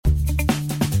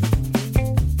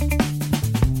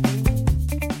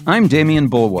I'm Damian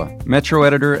Bulwa, Metro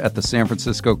Editor at the San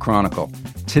Francisco Chronicle.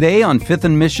 Today on Fifth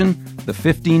and Mission, the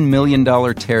 $15 million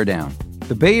teardown.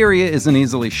 The Bay Area isn't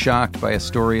easily shocked by a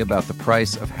story about the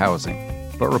price of housing.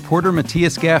 But reporter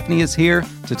Matthias Gaffney is here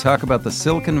to talk about the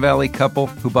Silicon Valley couple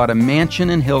who bought a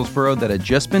mansion in Hillsborough that had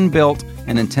just been built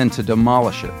and intend to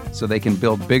demolish it so they can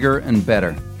build bigger and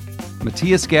better.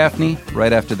 Matthias Gaffney,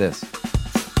 right after this.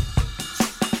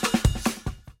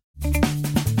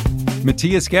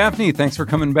 Matthias Gaffney, thanks for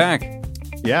coming back.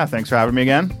 Yeah, thanks for having me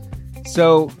again.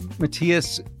 So,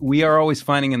 Matthias, we are always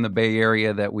finding in the Bay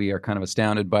Area that we are kind of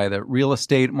astounded by the real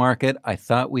estate market. I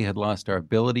thought we had lost our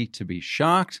ability to be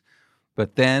shocked,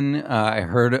 but then I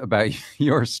heard about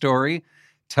your story.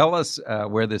 Tell us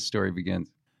where this story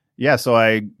begins. Yeah, so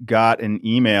I got an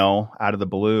email out of the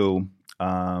blue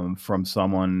from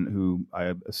someone who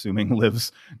I'm assuming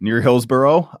lives near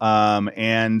Hillsborough,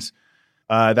 and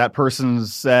that person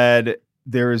said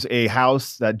there's a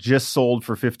house that just sold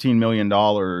for $15 million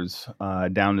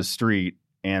down the street.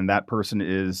 And that person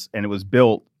and it was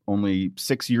built only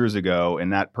 6 years ago.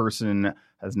 And that person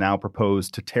has now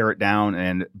proposed to tear it down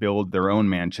and build their own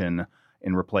mansion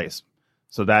in replace.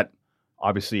 So that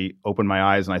obviously opened my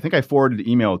eyes. And I think I forwarded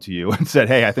the email to you and said,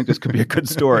 hey, I think this could be a good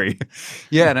story.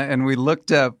 Yeah. And we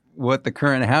looked up what the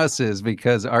current house is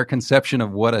because our conception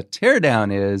of what a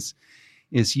teardown is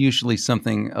usually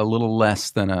something a little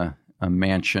less than a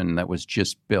mansion that was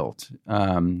just built.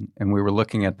 And we were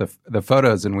looking at the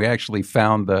photos, and we actually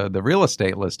found the real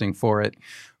estate listing for it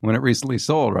when it recently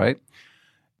sold, right?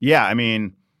 Yeah, I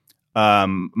mean,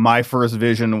 my first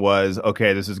vision was,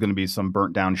 okay, this is going to be some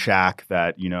burnt down shack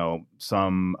that,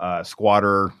 some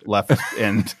squatter left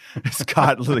and it's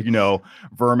got,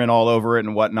 vermin all over it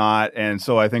and whatnot. And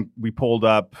so I think we pulled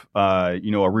up, a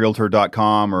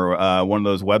realtor.com or one of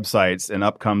those websites, and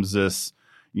up comes this,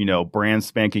 brand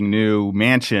spanking new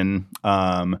mansion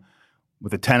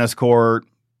with a tennis court,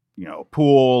 a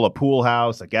pool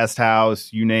house, a guest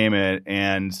house, you name it.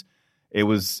 And it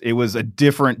was a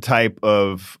different type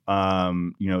of,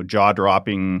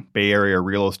 jaw-dropping Bay Area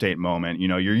real estate moment.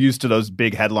 You're used to those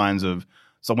big headlines of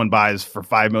someone buys for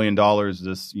 $5 million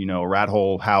this, rat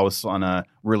hole house on a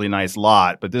really nice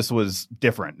lot. But this was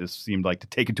different. This seemed like to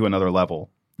take it to another level.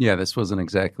 Yeah, this wasn't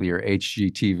exactly your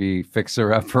HGTV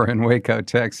fixer-upper in Waco,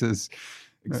 Texas.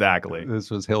 Exactly. This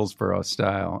was Hillsborough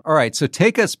style. All right, so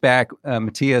take us back,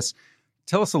 Matthias.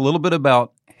 Tell us a little bit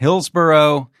about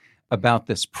Hillsborough, about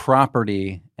this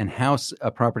property, and how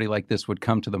a property like this would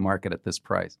come to the market at this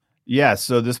price. Yeah,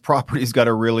 so this property's got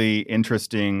a really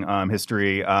interesting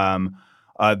history.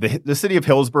 The city of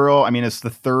Hillsborough, it's the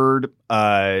third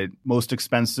most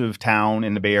expensive town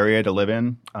in the Bay Area to live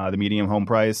in. The median home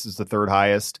price is the third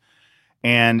highest.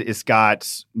 And it's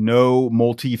got no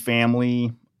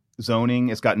multifamily zoning.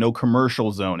 It's got no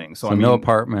commercial zoning. So no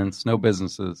apartments, no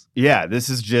businesses. Yeah, this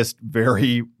is just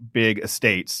very big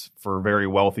estates for very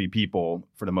wealthy people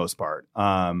for the most part.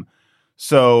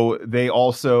 So they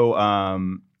also,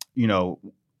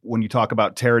 when you talk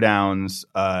about teardowns,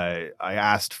 I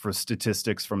asked for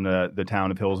statistics from the town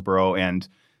of Hillsborough, and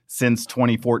since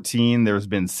 2014, there's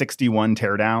been 61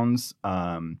 teardowns.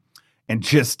 And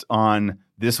just on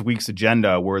this week's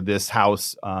agenda, where this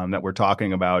house that we're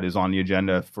talking about is on the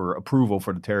agenda for approval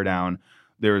for the teardown,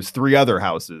 there's 3 other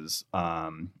houses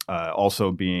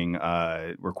also being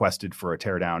requested for a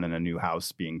teardown and a new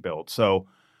house being built. So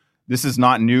this is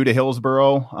not new to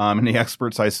Hillsborough, and the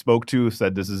experts I spoke to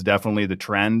said this is definitely the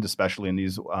trend, especially in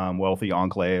these wealthy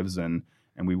enclaves, and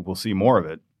we will see more of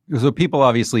it. So people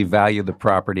obviously value the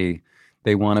property.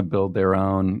 They want to build their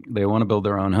own. They want to build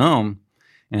their own home,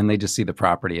 and they just see the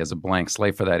property as a blank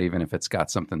slate for that, even if it's got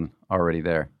something already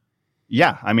there.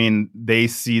 Yeah, they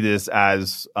see this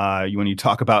as when you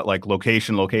talk about like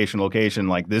location,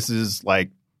 like this is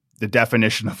like the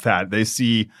definition of that. They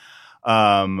see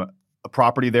a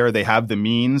property there. They have the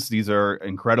means. These are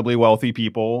incredibly wealthy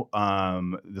people.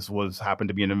 This happened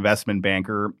to be an investment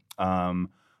banker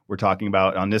we're talking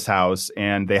about on this house,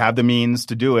 and they have the means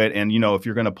to do it. And if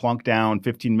you're going to plunk down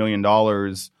 $15 million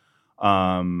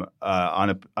on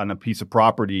a piece of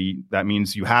property, that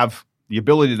means you have the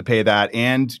ability to pay that,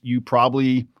 and you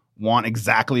probably want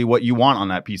exactly what you want on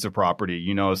that piece of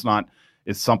property.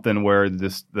 It's something where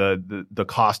the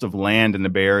cost of land in the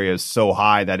Bay Area is so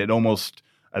high that it almost,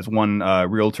 as one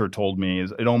realtor told me,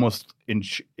 it almost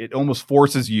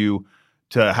forces you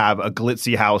to have a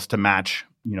glitzy house to match,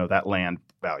 that land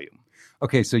value.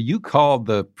 Okay, so you called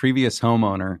the previous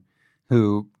homeowner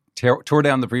who tore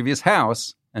down the previous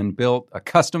house and built a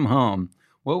custom home.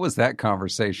 What was that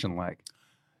conversation like?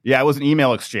 Yeah, it was an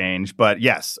email exchange, but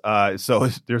yes. So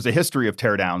there's a history of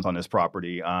teardowns on this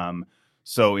property.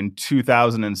 So in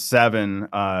 2007,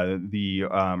 the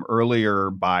earlier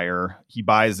buyer, he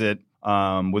buys it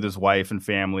with his wife and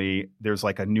family. There's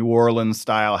like a New Orleans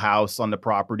style house on the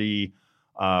property,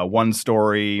 1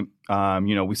 story.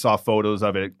 We saw photos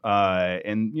of it,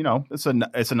 and it's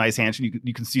a nice mansion.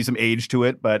 You can see some age to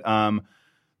it, but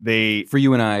for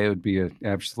you and I, it would be an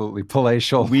absolutely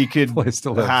palatial place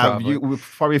to live.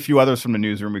 Probably a few others from the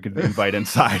newsroom we could invite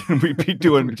inside, and we'd be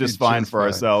doing just fine for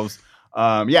ourselves.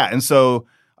 And so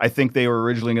I think they were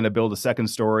originally going to build a 2nd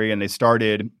story, and they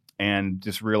started and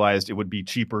just realized it would be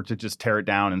cheaper to just tear it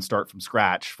down and start from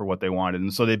scratch for what they wanted.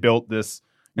 And so they built this.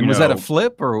 And was that a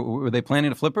flip, or were they planning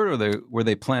to flip it, or were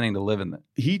they planning to live in it?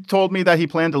 He told me that he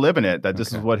planned to live in it, that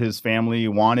this is what his family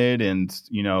wanted. And,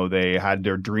 they had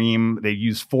their dream. They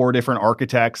used 4 different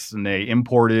architects, and they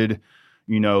imported,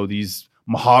 these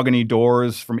mahogany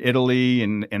doors from Italy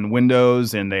and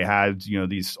windows. And they had,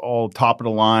 these all top of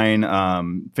the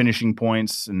line finishing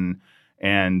points. And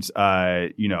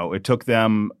it took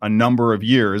them a number of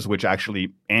years, which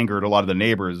actually angered a lot of the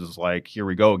neighbors. It was like, here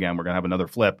we go again. We're going to have another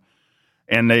flip.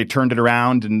 And they turned it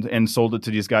around and sold it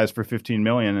to these guys for $15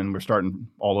 million, and we're starting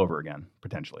all over again,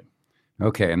 potentially.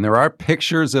 Okay, and there are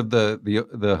pictures of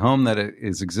the home that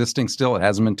is existing still. It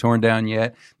hasn't been torn down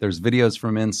yet. There's videos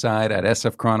from inside at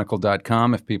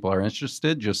sfchronicle.com. If people are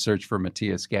interested, just search for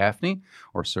Matthias Gaffney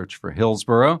or search for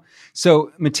Hillsborough.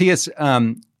 So, Matthias,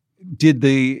 were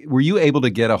you able to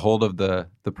get a hold of the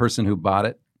person who bought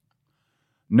it?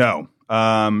 No.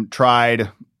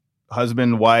 Tried.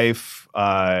 Husband, wife,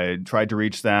 tried to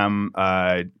reach them,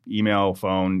 email,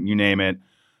 phone, you name it.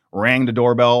 Rang the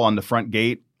doorbell on the front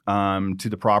gate to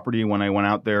the property when I went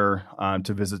out there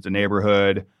to visit the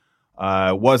neighborhood.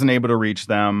 Wasn't able to reach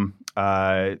them.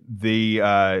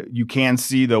 You can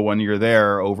see, though, when you're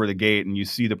there over the gate and you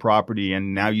see the property,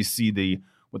 and now you see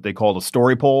what they call the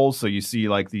story poles. So you see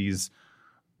like these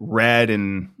red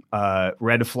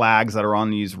flags that are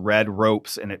on these red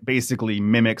ropes, and it basically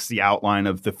mimics the outline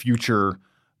of the future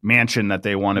mansion that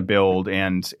they want to build.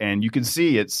 And you can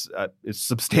see it's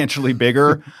substantially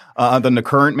bigger than the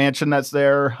current mansion that's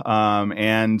there.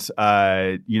 There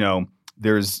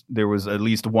was at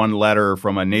least one letter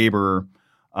from a neighbor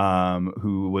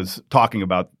who was talking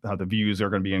about how the views are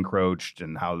going to be encroached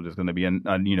and how there's going to be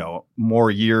more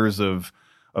years of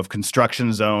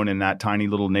construction zone in that tiny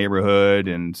little neighborhood,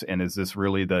 and is this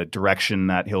really the direction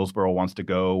that Hillsborough wants to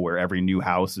go, where every new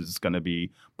house is going to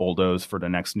be bulldozed for the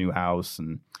next new house?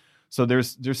 And so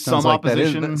there's some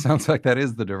opposition. Sounds like that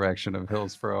is the direction of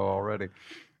Hillsborough already.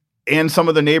 And some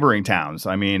of the neighboring towns.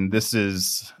 I mean, this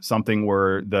is something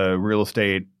where the real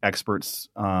estate experts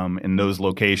in those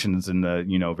locations in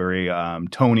the very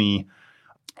Tony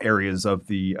areas of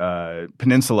the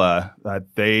peninsula,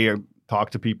 they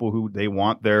talk to people who they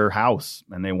want their house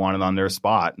and they want it on their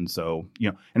spot. And so,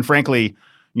 and frankly,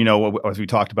 as we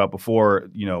talked about before,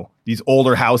 these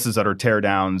older houses that are tear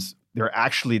downs,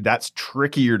 that's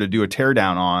trickier to do a tear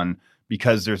down on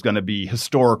because there's going to be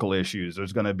historical issues.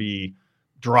 There's going to be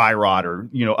dry rot or,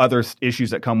 other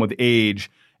issues that come with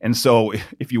age. And so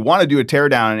if you want to do a tear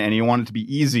down and you want it to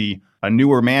be easy, a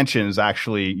newer mansion is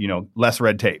actually, less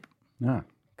red tape. Yeah.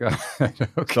 Got it.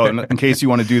 Okay. So in case you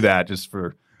want to do that, just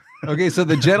for... Okay, so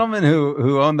the gentleman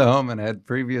who owned the home and had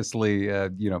previously,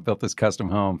 built this custom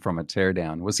home from a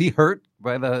teardown, was he hurt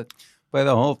by the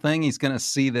whole thing? He's going to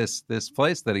see this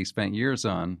place that he spent years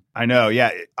on. I know.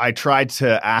 Yeah, I tried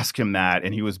to ask him that,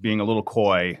 and he was being a little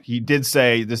coy. He did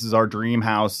say, "This is our dream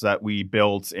house that we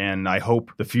built, and I hope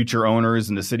the future owners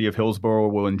in the city of Hillsborough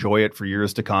will enjoy it for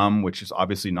years to come," which is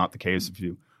obviously not the case if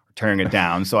you are tearing it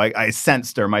down. So I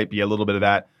sensed there might be a little bit of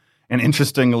that. And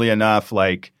interestingly enough,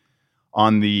 like,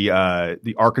 on the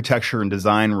architecture and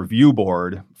design review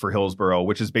board for Hillsborough,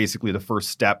 which is basically the first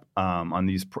step on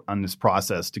this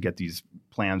process to get these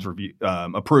plans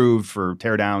approved for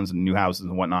teardowns and new houses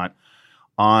and whatnot.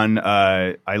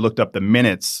 I looked up the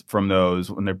minutes from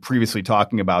those when they're previously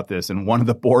talking about this, and one of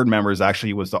the board members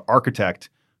actually was the architect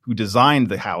who designed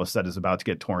the house that is about to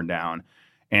get torn down.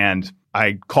 And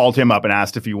I called him up and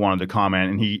asked if he wanted to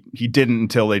comment, and he didn't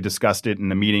until they discussed it in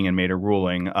the meeting and made a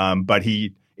ruling. But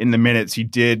in the minutes, he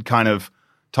did kind of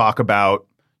talk about,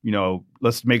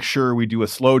 let's make sure we do a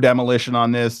slow demolition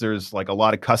on this. There's like a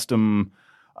lot of custom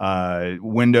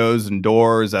windows and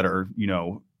doors that are,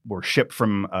 were shipped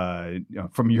from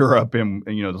Europe. And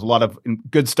there's a lot of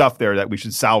good stuff there that we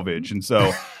should salvage. And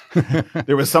so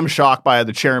there was some shock by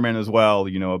the chairman as well,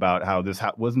 about how this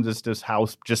wasn't this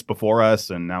house just before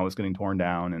us and now it's getting torn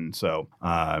down. And so,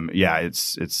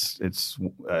 it's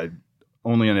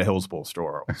only in Hillsborough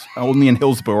story.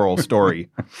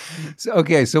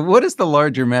 So what is the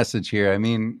larger message here? I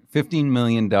mean, $15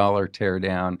 million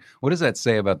teardown. What does that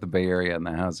say about the Bay Area and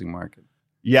the housing market?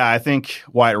 Yeah, I think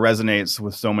why it resonates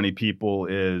with so many people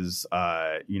is,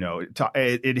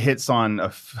 it hits on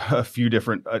a few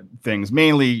different things.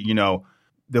 Mainly,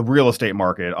 the real estate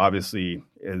market obviously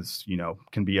is,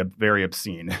 can be very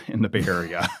obscene in the Bay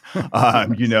Area.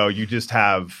 You just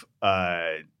have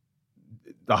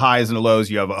the highs and the lows.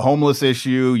 You have a homeless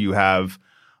issue. You have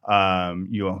not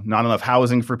enough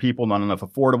housing for people, not enough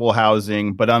affordable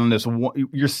housing. But on this,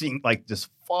 you're seeing like this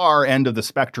far end of the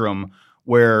spectrum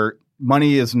where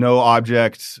money is no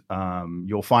object.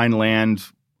 You'll find land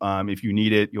if you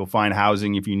need it. You'll find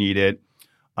housing if you need it,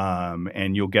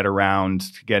 and you'll get around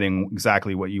to getting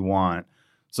exactly what you want.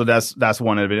 So that's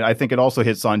one of it. I think it also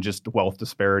hits on just wealth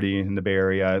disparity in the Bay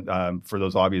Area for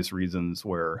those obvious reasons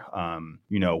where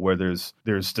where there's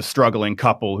the struggling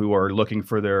couple who are looking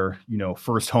for their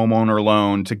first homeowner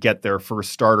loan to get their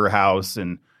first starter house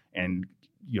and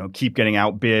keep getting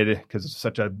outbid because it's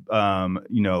such a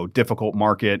difficult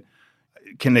market.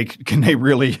 Can they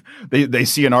really they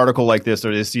see an article like this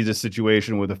or they see this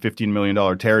situation with a $15 million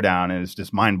teardown and it's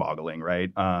just mind-boggling, right?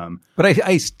 But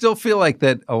I still feel like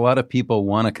that a lot of people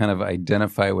want to kind of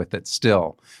identify with it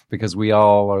still because we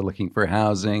all are looking for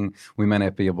housing. We might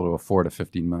not be able to afford a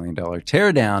 $15 million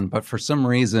teardown, but for some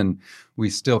reason we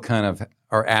still kind of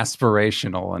are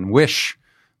aspirational and wish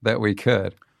that we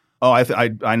could. Oh,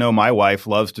 I know my wife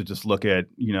loves to just look at,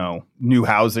 new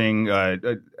housing,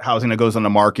 housing that goes on the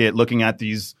market, looking at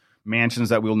these mansions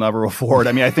that we'll never afford.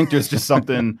 I mean, I think there's just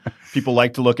something people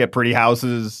like to look at pretty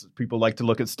houses. People like to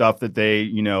look at stuff that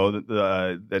they,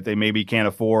 that they maybe can't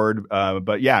afford.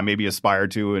 But yeah, maybe aspire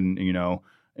to in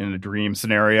a dream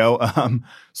scenario.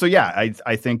 So yeah,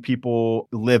 I think people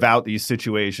live out these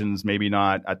situations, maybe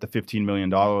not at the $15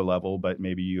 million level, but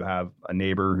maybe you have a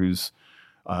neighbor who's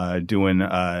doing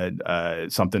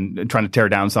something, trying to tear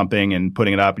down something and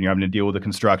putting it up, and you're having to deal with the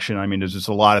construction. I mean, there's just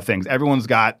a lot of things. Everyone's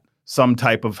got some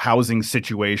type of housing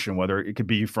situation, whether it could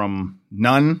be from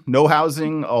no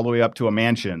housing, all the way up to a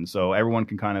mansion. So everyone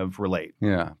can kind of relate.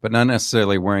 Yeah, but not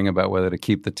necessarily worrying about whether to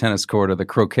keep the tennis court or the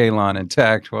croquet lawn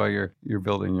intact while you're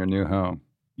building your new home.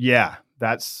 Yeah.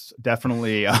 That's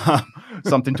definitely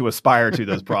something to aspire to,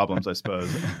 those problems, I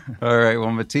suppose. All right.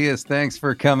 Well, Matthias, thanks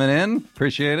for coming in.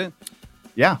 Appreciate it.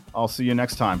 Yeah, I'll see you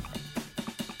next time.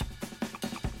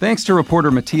 Thanks to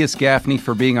reporter Matthias Gaffney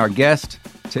for being our guest,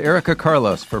 to Erica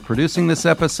Carlos for producing this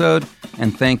episode,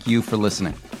 and thank you for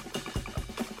listening.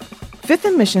 Fifth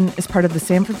and Mission is part of the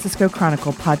San Francisco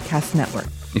Chronicle podcast network.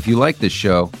 If you like this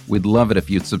show, we'd love it if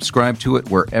you'd subscribe to it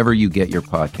wherever you get your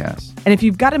podcasts. And if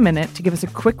you've got a minute to give us a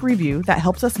quick review, that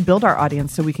helps us build our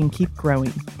audience so we can keep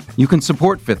growing. You can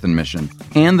support Fifth and Mission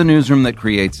and the newsroom that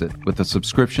creates it with a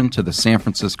subscription to the San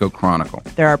Francisco Chronicle.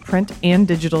 There are print and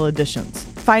digital editions.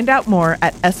 Find out more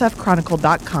at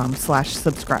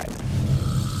sfchronicle.com/subscribe.